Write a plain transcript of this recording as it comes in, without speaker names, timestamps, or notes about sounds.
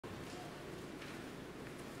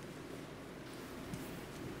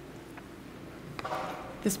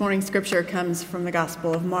This morning's scripture comes from the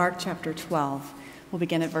Gospel of Mark, chapter 12. We'll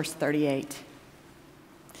begin at verse 38.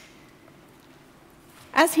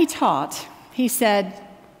 As he taught, he said,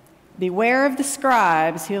 "Beware of the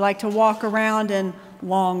scribes who like to walk around in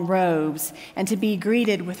long robes and to be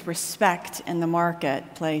greeted with respect in the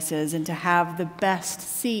marketplaces and to have the best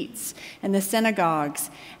seats in the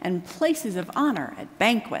synagogues and places of honor at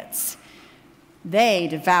banquets. They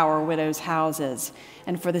devour widows' houses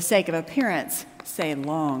and for the sake of appearance say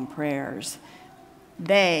long prayers.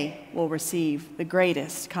 They will receive the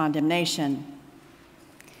greatest condemnation."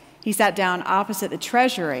 He sat down opposite the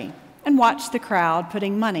treasury and watched the crowd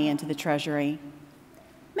putting money into the treasury.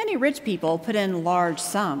 Many rich people put in large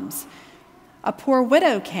sums. A poor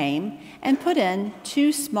widow came and put in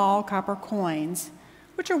 2 small copper coins,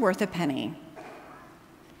 which are worth a penny.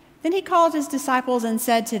 Then he called his disciples and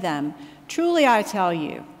said to them, "Truly I tell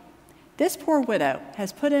you, this poor widow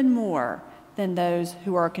has put in more than those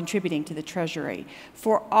who are contributing to the treasury,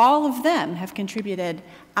 for all of them have contributed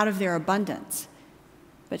out of their abundance.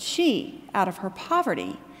 But she, out of her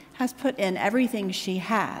poverty, has put in everything she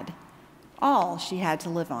had, all she had to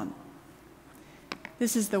live on."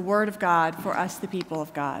 This is the word of God for us, the people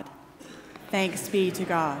of God. Thanks be to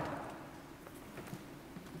God.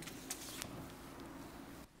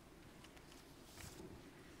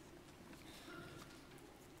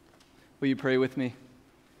 Will you pray with me?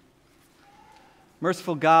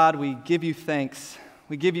 Merciful God, we give you thanks.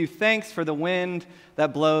 We give you thanks for the wind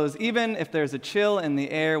that blows. Even if there's a chill in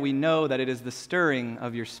the air, we know that it is the stirring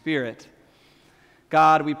of your Spirit.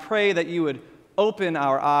 God, we pray that you would open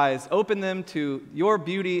our eyes, open them to your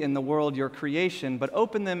beauty in the world, your creation, but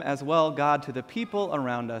open them as well, God, to the people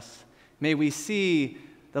around us. May we see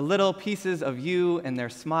the little pieces of you in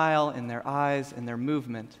their smile, in their eyes, in their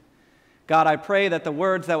movement. God, I pray that the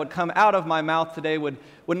words that would come out of my mouth today would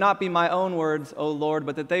not be my own words, O Lord,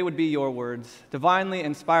 but that they would be your words, divinely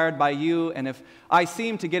inspired by you. And if I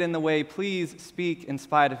seem to get in the way, please speak in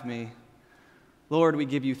spite of me. Lord, we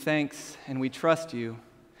give you thanks and we trust you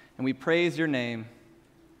and we praise your name.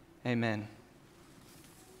 Amen.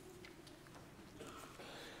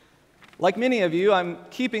 Like many of you, I'm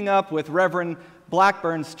keeping up with Reverend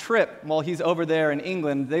Blackburn's trip while he's over there in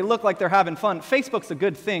England. They look like they're having fun. Facebook's a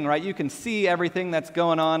good thing, right? You can see everything that's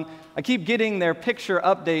going on. I keep getting their picture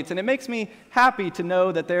updates, and it makes me happy to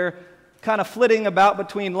know that they're kind of flitting about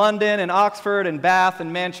between London and Oxford and Bath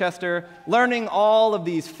and Manchester, learning all of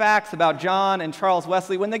these facts about John and Charles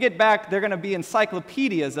Wesley. When they get back, they're going to be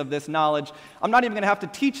encyclopedias of this knowledge. I'm not even going to have to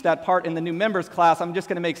teach that part in the new members class. I'm just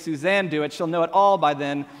going to make Suzanne do it. She'll know it all by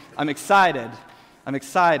then. I'm excited.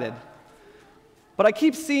 But I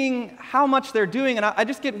keep seeing how much they're doing, and I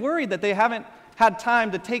just get worried that they haven't had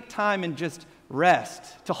time to take time and just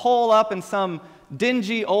rest, to hole up in some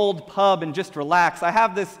dingy old pub and just relax. I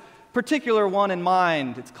have this particular one in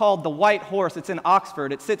mind. It's called the White Horse. It's in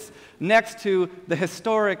Oxford. It sits next to the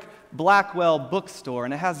historic Blackwell bookstore,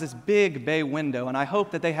 and it has this big bay window, and I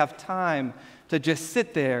hope that they have time to just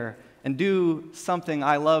sit there and do something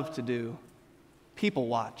I love to do, people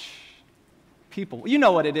watch. People. You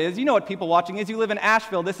know what it is. You know what people watching is. You live in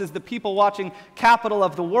Asheville. This is the people watching capital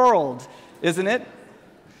of the world, isn't it?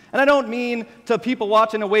 And I don't mean to people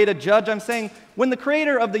watch in a way to judge. I'm saying when the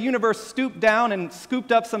creator of the universe stooped down and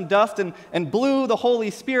scooped up some dust and blew the Holy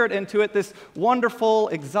Spirit into it, this wonderful,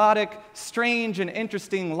 exotic, strange, and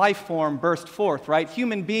interesting life form burst forth, right?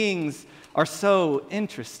 Human beings are so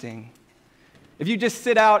interesting. If you just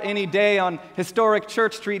sit out any day on historic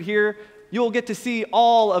Church Street here, you'll get to see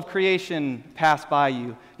all of creation pass by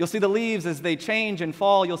you. You'll see the leaves as they change and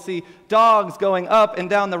fall. You'll see dogs going up and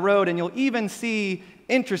down the road, and you'll even see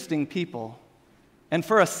interesting people. And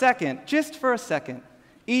for a second, just for a second,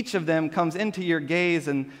 each of them comes into your gaze,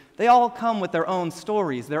 and they all come with their own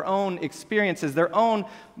stories, their own experiences, their own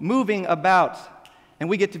moving about. And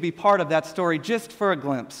we get to be part of that story just for a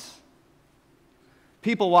glimpse.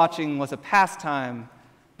 People watching was a pastime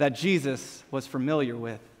that Jesus was familiar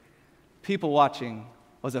with. People watching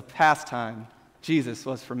was a pastime Jesus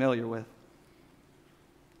was familiar with.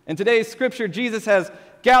 In today's scripture, Jesus has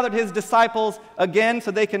gathered his disciples again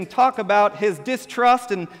so they can talk about his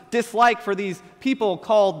distrust and dislike for these people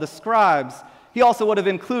called the scribes. He also would have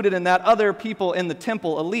included in that other people in the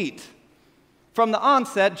temple elite. From the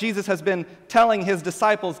onset, Jesus has been telling his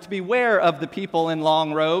disciples to beware of the people in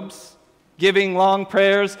long robes, giving long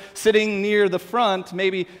prayers, sitting near the front,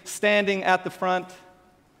 maybe standing at the front.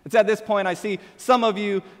 It's at this point I see some of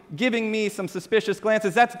you giving me some suspicious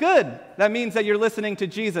glances. That's good. That means that you're listening to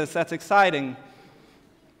Jesus. That's exciting.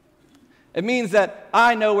 It means that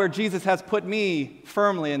I know where Jesus has put me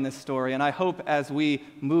firmly in this story, and I hope as we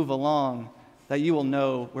move along that you will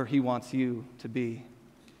know where he wants you to be.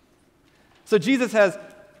 So Jesus has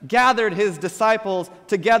gathered his disciples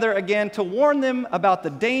together again to warn them about the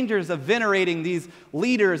dangers of venerating these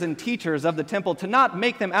leaders and teachers of the temple, to not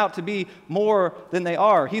make them out to be more than they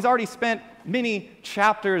are. He's already spent many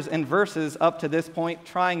chapters and verses up to this point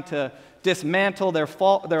trying to dismantle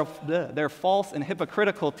their false and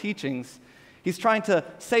hypocritical teachings. He's trying to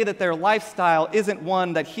say that their lifestyle isn't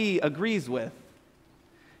one that he agrees with.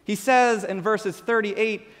 He says in verses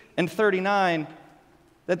 38 and 39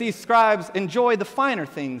 that these scribes enjoy the finer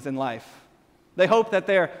things in life. They hope that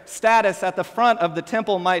their status at the front of the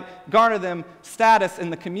temple might garner them status in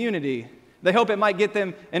the community. They hope it might get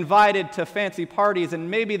them invited to fancy parties, and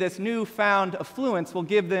maybe this newfound affluence will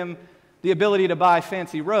give them the ability to buy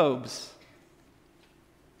fancy robes.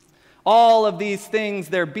 All of these things,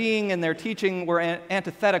 their being and their teaching, were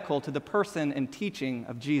antithetical to the person and teaching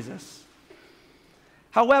of Jesus.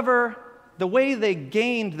 However, the way they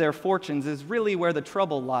gained their fortunes is really where the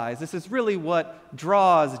trouble lies. This is really what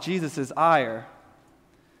draws Jesus' ire.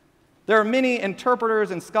 There are many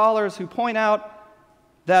interpreters and scholars who point out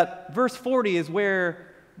that verse 40 is where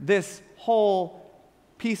this whole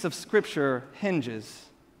piece of Scripture hinges.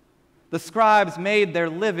 The scribes made their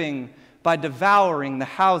living by devouring the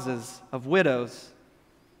houses of widows.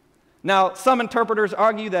 Now, some interpreters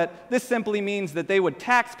argue that this simply means that they would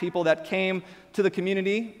tax people that came to the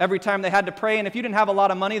community every time they had to pray, and if you didn't have a lot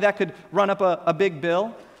of money, that could run up a big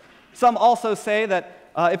bill. Some also say that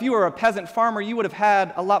if you were a peasant farmer, you would have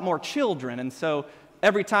had a lot more children, and so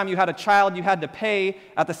every time you had a child, you had to pay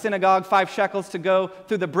at the synagogue 5 shekels to go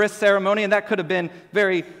through the bris ceremony, and that could have been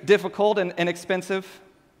very difficult and expensive.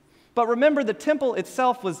 But remember, the temple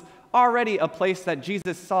itself was already a place that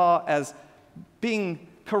Jesus saw as being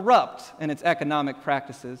corrupt in its economic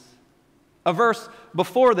practices. A verse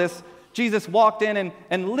before this, Jesus walked in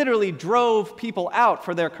and literally drove people out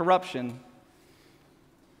for their corruption.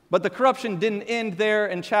 But the corruption didn't end there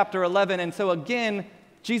in chapter 11, and so again,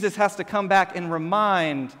 Jesus has to come back and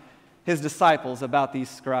remind his disciples about these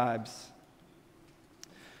scribes.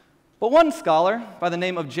 But one scholar by the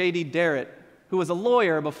name of J.D. Darrett, who was a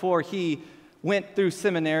lawyer before he went through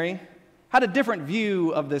seminary, had a different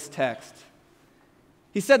view of this text.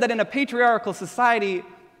 He said that in a patriarchal society,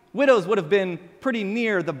 widows would have been pretty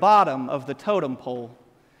near the bottom of the totem pole.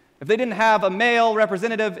 If they didn't have a male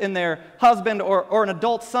representative in their husband or an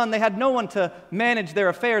adult son, they had no one to manage their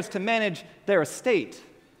affairs, to manage their estate.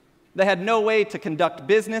 They had no way to conduct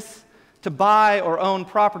business, to buy or own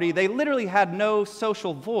property. They literally had no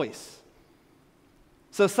social voice.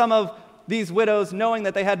 So some of these widows, knowing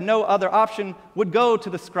that they had no other option, would go to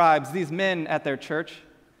the scribes, these men at their church,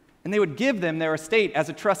 and they would give them their estate as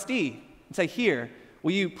a trustee and say, "Here,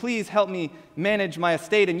 will you please help me manage my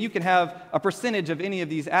estate, and you can have a percentage of any of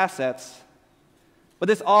these assets." But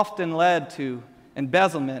this often led to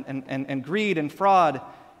embezzlement and greed and fraud,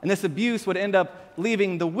 and this abuse would end up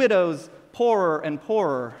leaving the widows poorer and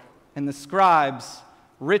poorer and the scribes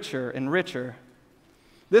richer and richer.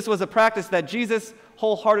 This was a practice that Jesus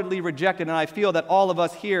wholeheartedly rejected, and I feel that all of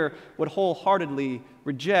us here would wholeheartedly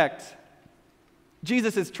reject.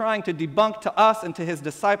 Jesus is trying to debunk to us and to his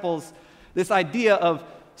disciples this idea of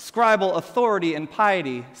scribal authority and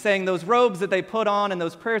piety, saying those robes that they put on and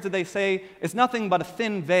those prayers that they say is nothing but a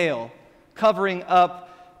thin veil covering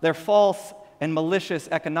up their false and malicious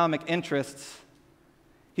economic interests.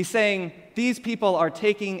 He's saying these people are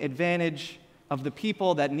taking advantage of the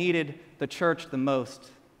people that needed the church the most.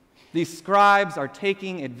 These scribes are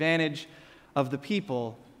taking advantage of the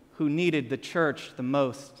people who needed the church the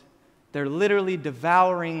most. They're literally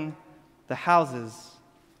devouring the houses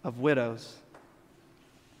of widows.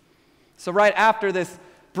 So right after this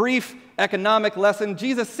brief economic lesson,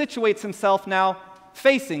 Jesus situates himself now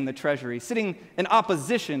facing the treasury, sitting in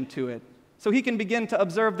opposition to it, so he can begin to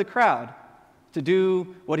observe the crowd, to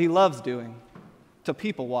do what he loves doing, to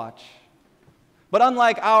people watch. But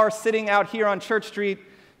unlike our sitting out here on Church Street,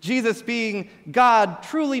 Jesus, being God,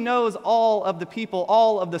 truly knows all of the people,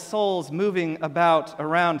 all of the souls moving about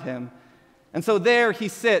around him. And so there he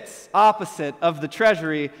sits opposite of the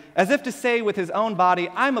treasury, as if to say with his own body,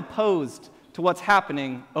 "I'm opposed to what's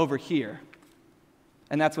happening over here."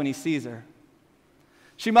 And that's when he sees her.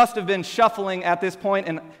 She must have been shuffling at this point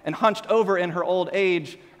and hunched over in her old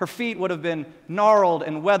age. Her feet would have been gnarled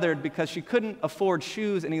and weathered because she couldn't afford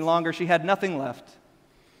shoes any longer. She had nothing left.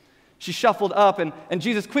 She shuffled up, and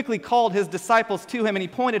Jesus quickly called his disciples to him, and he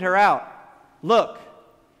pointed her out. "Look,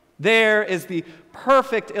 there is the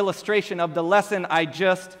perfect illustration of the lesson I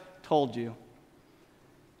just told you."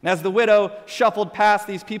 And as the widow shuffled past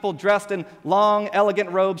these people dressed in long, elegant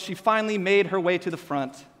robes, she finally made her way to the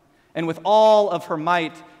front. And with all of her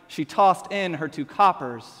might, she tossed in her 2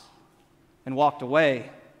 coppers and walked away.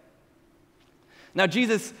 Now,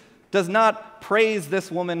 Jesus does not praise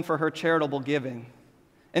this woman for her charitable giving.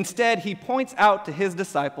 Instead, he points out to his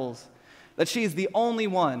disciples that she is the only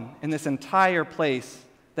one in this entire place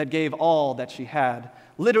that gave all that she had.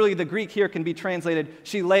 Literally, the Greek here can be translated,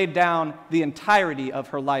 she laid down the entirety of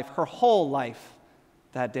her life, her whole life.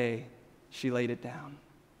 That day, she laid it down.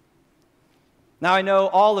 Now, I know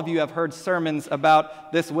all of you have heard sermons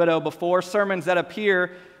about this widow before, sermons that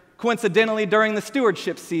appear coincidentally during the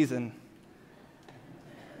stewardship season.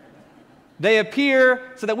 They appear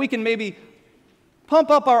so that we can maybe pump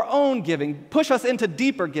up our own giving, push us into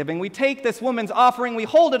deeper giving. We take this woman's offering, we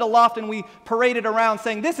hold it aloft, and we parade it around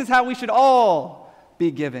saying, this is how we should all be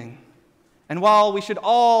giving. And while we should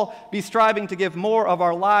all be striving to give more of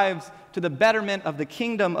our lives to the betterment of the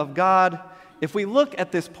kingdom of God, if we look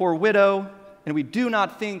at this poor widow and we do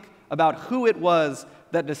not think about who it was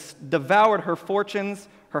that devoured her fortunes,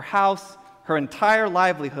 her house, her entire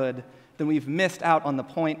livelihood, then we've missed out on the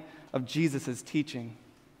point of Jesus' teaching.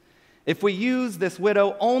 If we use this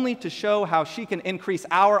widow only to show how she can increase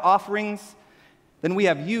our offerings, then we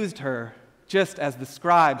have used her just as the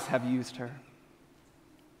scribes have used her.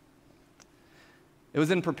 It was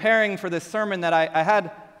in preparing for this sermon that I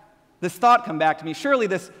had this thought come back to me. Surely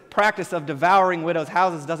this practice of devouring widows'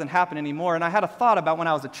 houses doesn't happen anymore. And I had a thought about when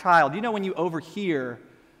I was a child. You know when you overhear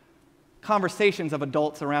conversations of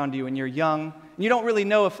adults around you and you're young, and you don't really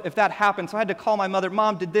know if that happened. So I had to call my mother,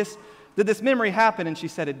 Mom, did this memory happen? And she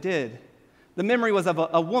said it did. The memory was of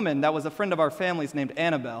a woman that was a friend of our family's named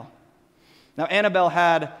Annabelle. Now, Annabelle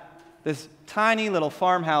had this tiny little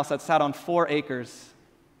farmhouse that sat on 4 acres.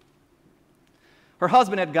 Her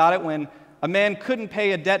husband had got it when a man couldn't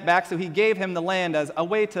pay a debt back, so he gave him the land as a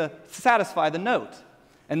way to satisfy the note.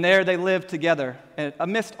 And there they lived together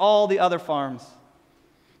amidst all the other farms.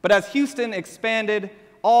 But as Houston expanded,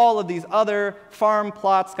 all of these other farm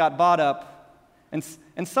plots got bought up,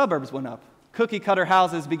 and suburbs went up. Cookie-cutter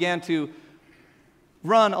houses began to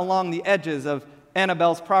run along the edges of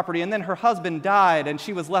Annabelle's property, and then her husband died, and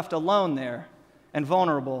she was left alone there and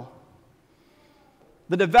vulnerable.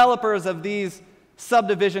 The developers of these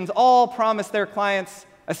subdivisions all promised their clients,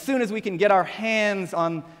 as soon as we can get our hands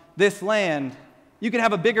on this land, you can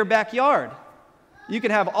have a bigger backyard. You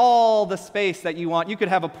can have all the space that you want. You could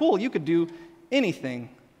have a pool. You could do anything.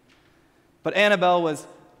 But Annabelle was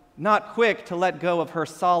not quick to let go of her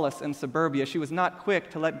solace in suburbia. She was not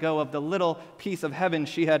quick to let go of the little piece of heaven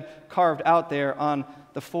she had carved out there on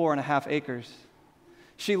the 4.5 acres.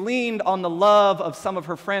 She leaned on the love of some of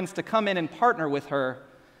her friends to come in and partner with her,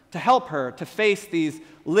 to help her to face these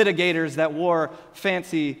litigators that wore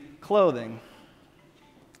fancy clothing.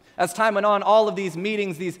 As time went on, all of these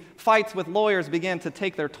meetings, these fights with lawyers began to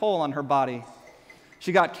take their toll on her body.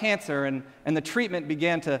 She got cancer, and the treatment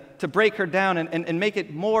began to break her down and make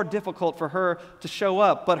it more difficult for her to show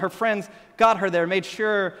up. But her friends got her there, made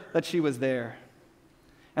sure that she was there.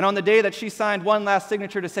 And on the day that she signed one last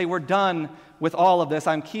signature to say, we're done with all of this,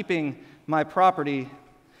 I'm keeping my property,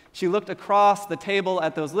 she looked across the table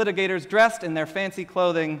at those litigators dressed in their fancy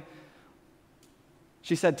clothing.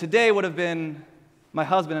 She said, today would have been my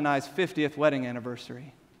husband and I's 50th wedding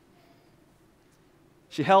anniversary.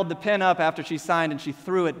 She held the pen up after she signed and she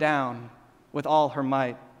threw it down with all her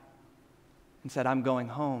might and said, I'm going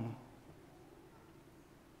home.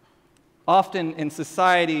 Often in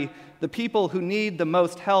society, the people who need the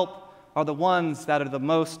most help are the ones that are the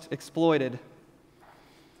most exploited.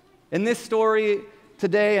 In this story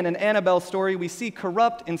today and in Annabelle's story, we see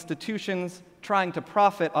corrupt institutions trying to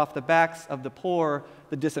profit off the backs of the poor,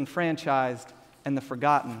 the disenfranchised, and the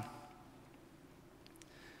forgotten.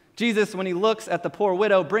 Jesus, when he looks at the poor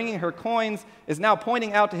widow bringing her coins, is now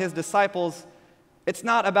pointing out to his disciples, it's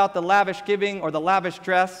not about the lavish giving or the lavish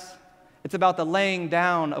dress, it's about the laying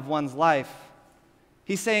down of one's life.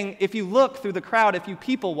 He's saying, if you look through the crowd, if you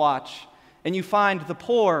people watch, and you find the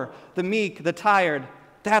poor, the meek, the tired,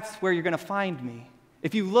 that's where you're going to find me.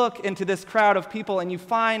 If you look into this crowd of people and you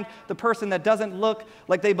find the person that doesn't look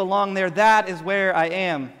like they belong there, that is where I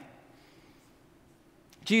am.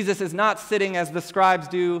 Jesus is not sitting, as the scribes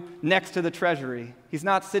do, next to the treasury. He's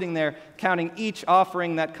not sitting there counting each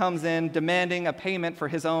offering that comes in, demanding a payment for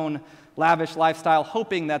his own lavish lifestyle,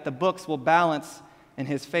 hoping that the books will balance in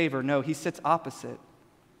his favor. No, he sits opposite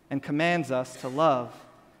and commands us to love.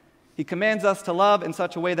 He commands us to love in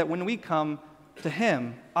such a way that when we come to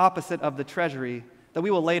him, opposite of the treasury, that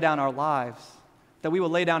we will lay down our lives, that we will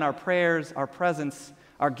lay down our prayers, our presence,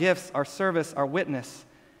 our gifts, our service, our witness,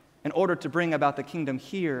 in order to bring about the kingdom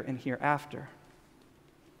here and hereafter.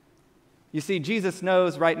 You see, Jesus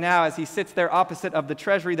knows right now as he sits there opposite of the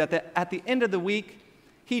treasury that at the end of the week,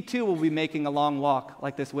 he too will be making a long walk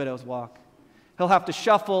like this widow's walk. He'll have to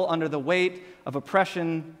shuffle under the weight of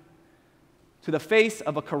oppression to the face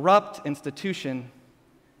of a corrupt institution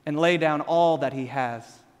and lay down all that he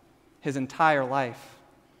has, his entire life.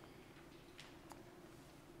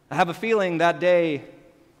 I have a feeling that day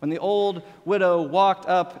when the old widow walked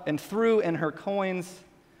up and threw in her coins,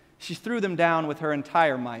 she threw them down with her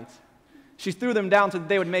entire might. She threw them down so that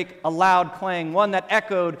they would make a loud clang, one that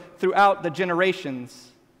echoed throughout the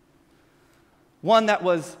generations, one that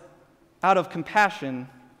was out of compassion,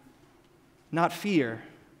 not fear,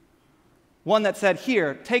 one that said,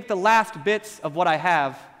 "Here, take the last bits of what I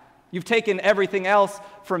have. You've taken everything else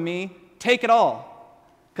from me. Take it all,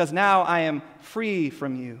 because now I am free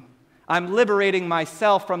from you. I'm liberating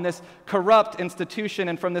myself from this corrupt institution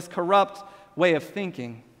and from this corrupt way of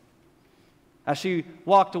thinking." As she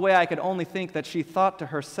walked away, I could only think that she thought to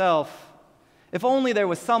herself, if only there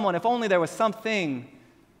was someone, if only there was something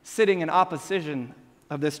sitting in opposition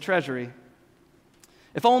of this treasury.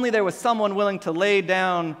 If only there was someone willing to lay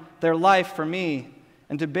down their life for me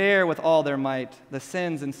and to bear with all their might the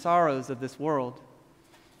sins and sorrows of this world.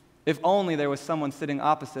 If only there was someone sitting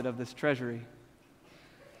opposite of this treasury.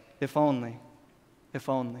 If only, if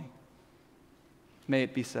only. May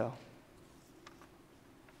it be so.